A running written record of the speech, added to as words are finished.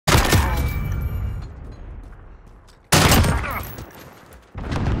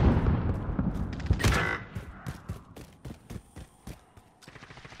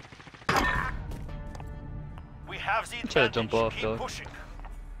have the Try to jump off, Keep dog. pushing.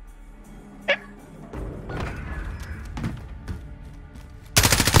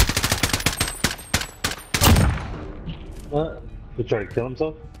 What? He tried to kill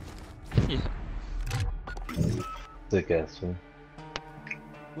himself? Yeah. Sick ass man.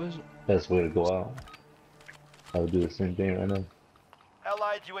 Where's Best way to go out. I would do the same thing right now.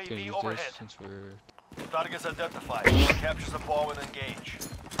 Allied gonna UAV use overhead. this since we're Targets identified. Capture the bomb and engage.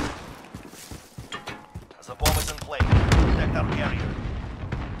 The bomb is in play. Protect our carrier.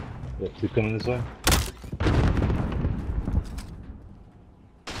 Yeah, two coming this way?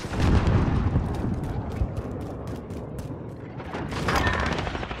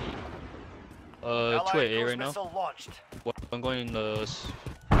 two Allied A cruise right now. missile launched. I'm going in the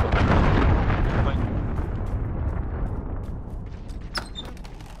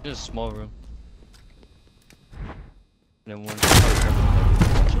in a small room. And then one.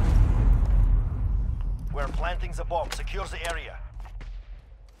 We're planting the bomb. Secure the area.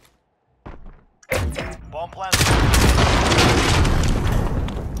 Bomb planted.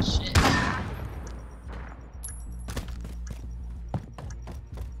 Shit.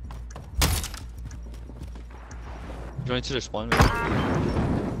 Join to the spawn room.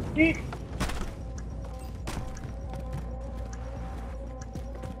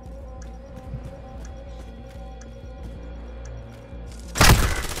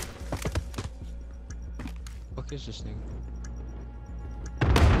 What is this thing?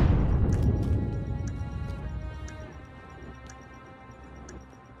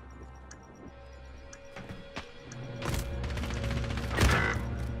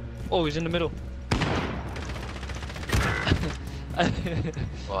 Oh, he's in the middle.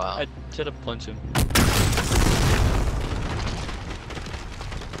 Wow. I tried to punch him.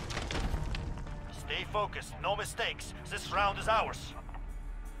 Stay focused. No mistakes. This round is ours.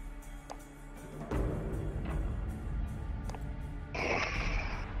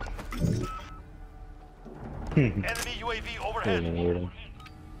 Enemy UAV overhead.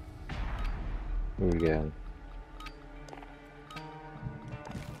 Where we go?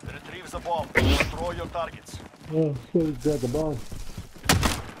 Retrieve the bomb. Destroy your targets. Oh, he's got the bomb.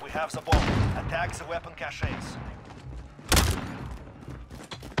 We have the bomb. Attack the weapon caches.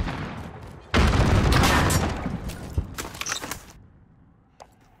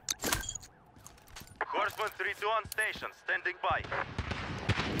 Horseman 3-2 on station. Standing by.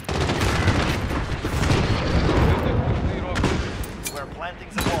 We're planting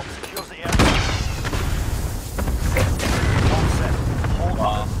the bomb. Secure the area. Bomb set. Hold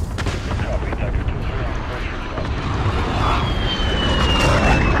on.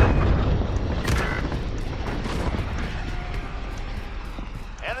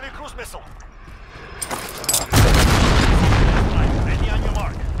 Enemy cruise missile. Right, ready on your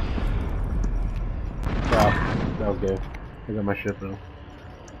mark. Wow, that was good. I got my shit though.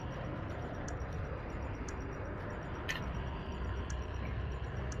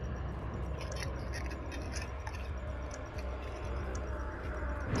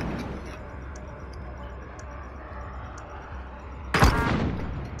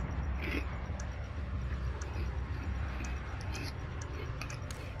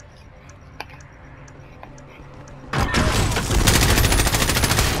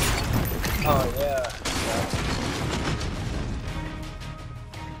 Oh yeah.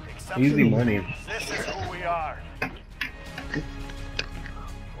 Easy money. This is who we are.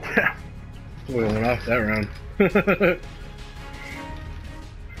 We went off that round.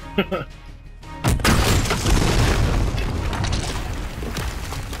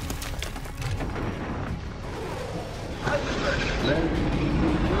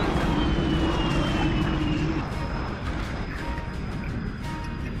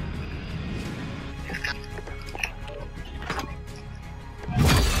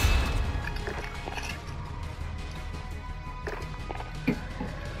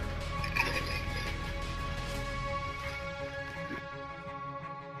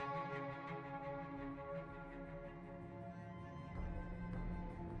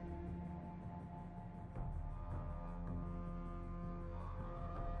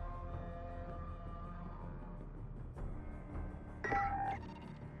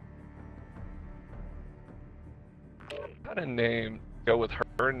 Kind of name go with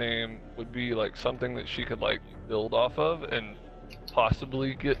her name would be like something that she could like build off of and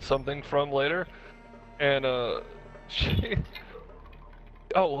possibly get something from later. And she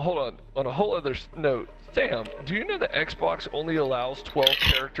oh, hold on a whole other note, Sam, do you know that Xbox only allows 12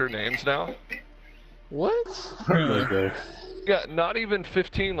 character names now? What? Okay. Yeah, not even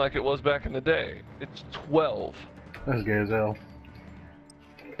 15 like it was back in the day. It's 12. That's gay as hell.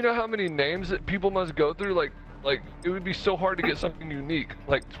 You know how many names that people must go through? Like, Like, it would be so hard to get something unique.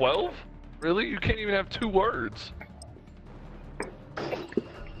 Like, 12? Really? You can't even have 2 words.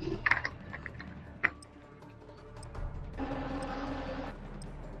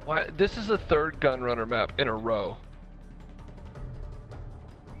 Why? This is the 3rd Gunrunner map in a row.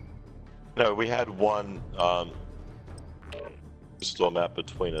 No, we had one pistol map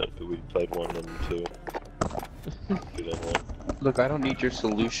between it, but we played 1 and 2. We did 1. Look, I don't need your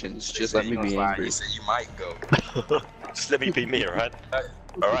solutions. Just let me be angry. You said you might go. Just let me be me, alright?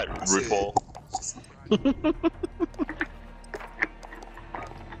 Alright, RuPaul.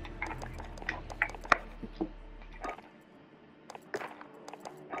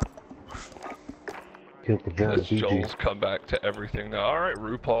 Killed the That's GG. Joel's comeback to everything now. Alright,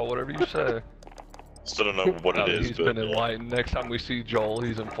 RuPaul, whatever you say. Still don't know what Now it that is, he's but been enlightened. Next time we see Joel,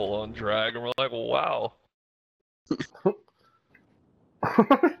 he's in full-on drag, and we're like, wow. That's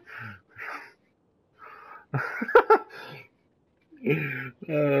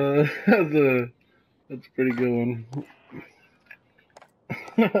a pretty good one.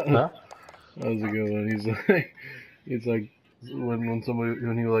 Huh? That was a good one. He's like when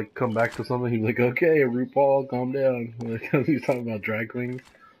he would like come back to something, he'd be like, okay, RuPaul, calm down. Like, he's talking about drag queens.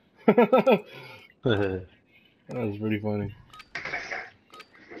 That was pretty funny.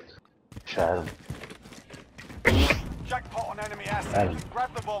 Shot him. Jackpot on enemy Adam. assets.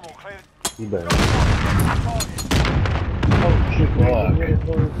 Grab the bomb or clear You better. target. Oh shit! Fuck.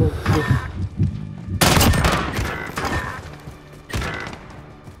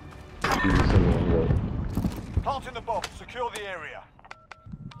 Give me some of that. Planting the bomb. Secure the area.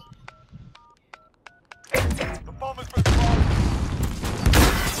 The bomb has been planted.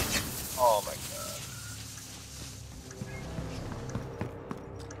 Oh my god.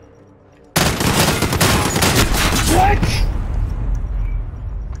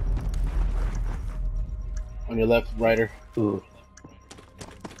 On your left, Ryder. Ooh.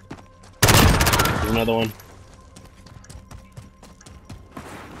 There's another one.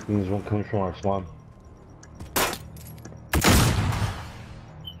 Means one comes from our swamp.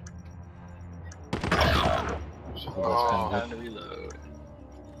 Oh, Time to reload.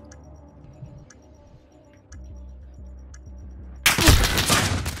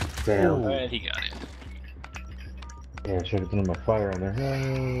 Damn. Alright, he got it. Yeah, I should have put my fire on there.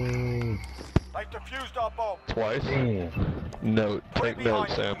 Hey. They've defused our bomb. Twice? Damn. Note. Take note,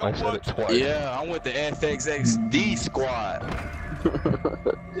 Sam. I said it twice. Yeah, I'm with the FXXD squad.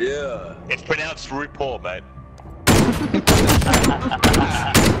 yeah. it's pronounced RuPaul, mate.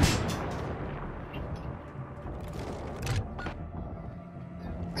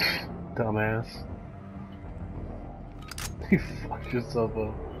 Dumbass. You fucked yourself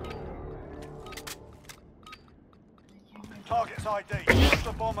up. Target's ID. Use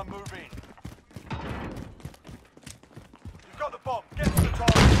the bomb and move in. You've got the bomb. Get to the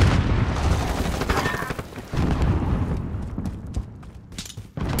target.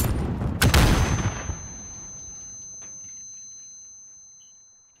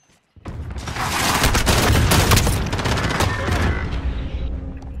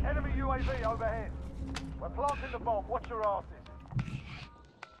 Enemy UAV overhead. We're planting the bomb. Watch your asses.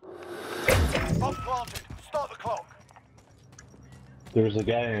 Bomb planted. Start the clock. There's a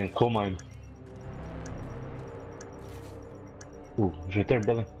guy in coal mine. Ooh, he's right there,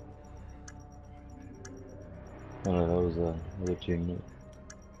 brother. Oh no, that was another teammate.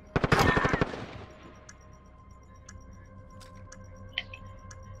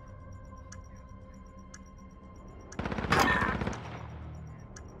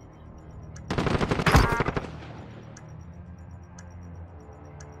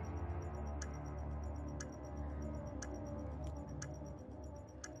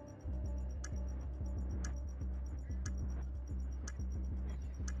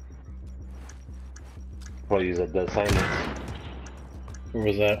 Probably use that dead silence. Where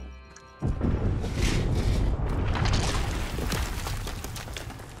was that?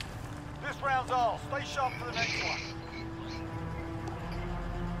 This round's ours. Stay sharp for the next one.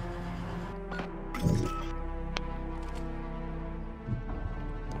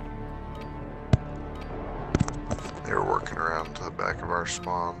 They were working around to the back of our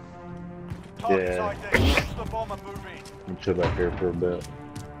spawn. Target's Yeah. ID. Use the bomb and move in. I'm chill back here for a bit.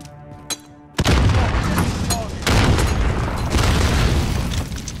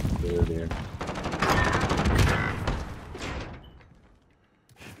 There.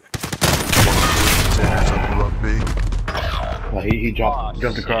 He jumped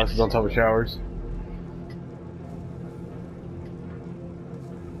across. He's on top of showers.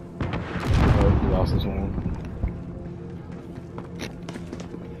 Oh, he lost this one.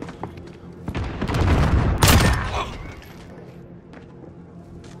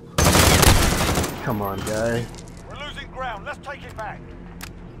 Come on, guy. We're losing ground. Let's take it back.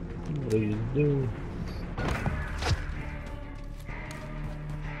 What are you doing?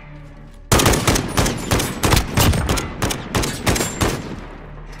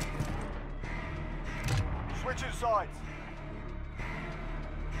 Switching sides.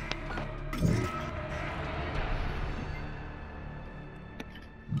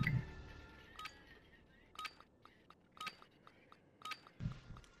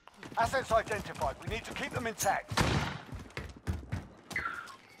 Assets identified. We need to keep them intact.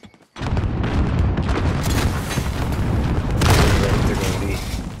 They're gonna be.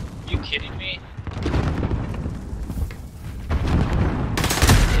 You kidding me?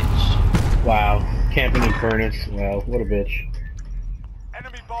 Wow. Camping in furnace. Wow, what a bitch.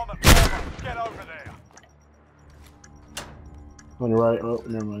 Enemy bomb at Bravo. Get over there. On your right. Oh,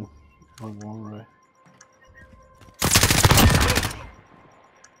 never mind. On the wrong right.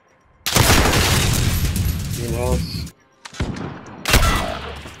 Greenhouse.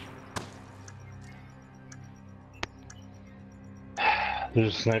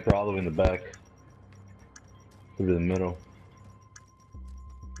 There's a sniper all the way in the back. Through the middle.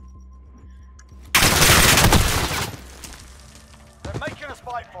 They're making us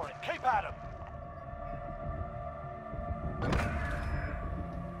fight for it. Keep at them.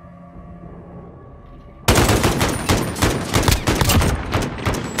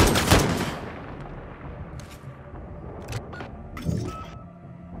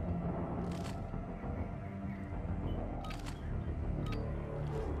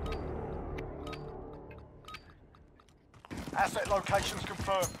 Asset locations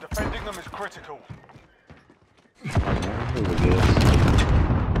confirmed. Defending them is critical.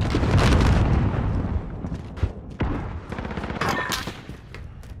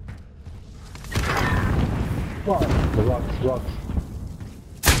 The rocks.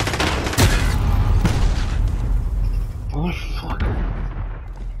 Motherfucker.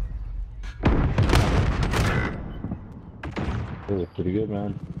 They look pretty good,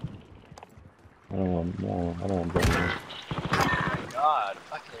 man. I don't want more. I don't want that more. Oh my god,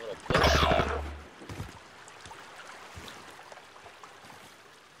 fucking little bitch.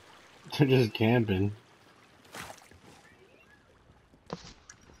 They're just camping.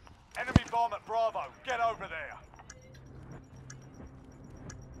 Enemy bomb at Bravo. Get over there.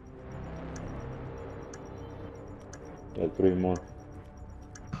 Got 3 more.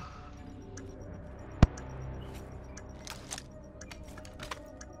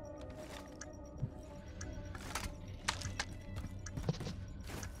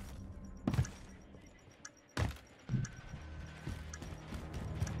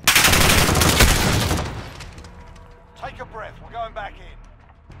 Take a breath. We're going back in.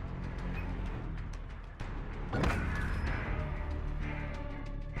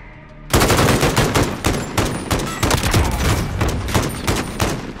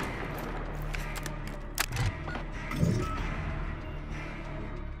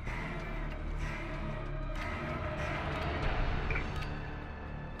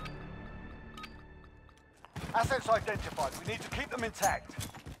 Assets identified. We need to keep them intact.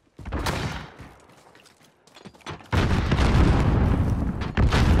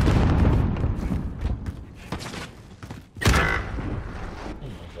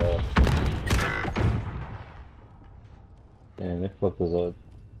 Damn, they fucked us up.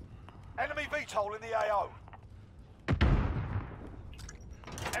 Enemy VTOL in the AO.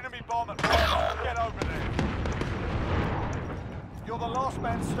 Enemy bomb at Bravo. Get over there. You're the last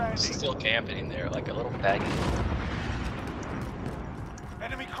man standing. Still camping in there like a little faggot.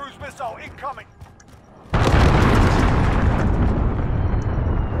 Enemy cruise missile incoming.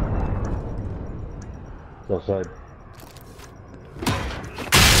 It's outside.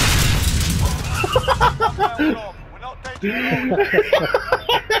 We're not dead yet.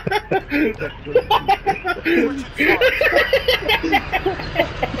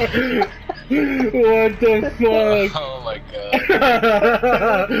 What the fuck? Oh my god.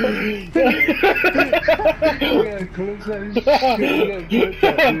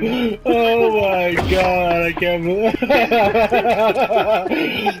 Oh my god, I can't believe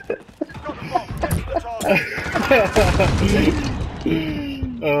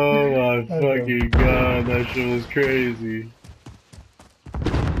Oh my fucking god, that shit was crazy.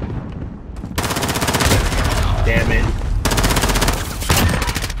 Damn it.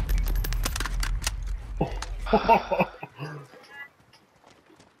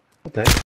 What the heck?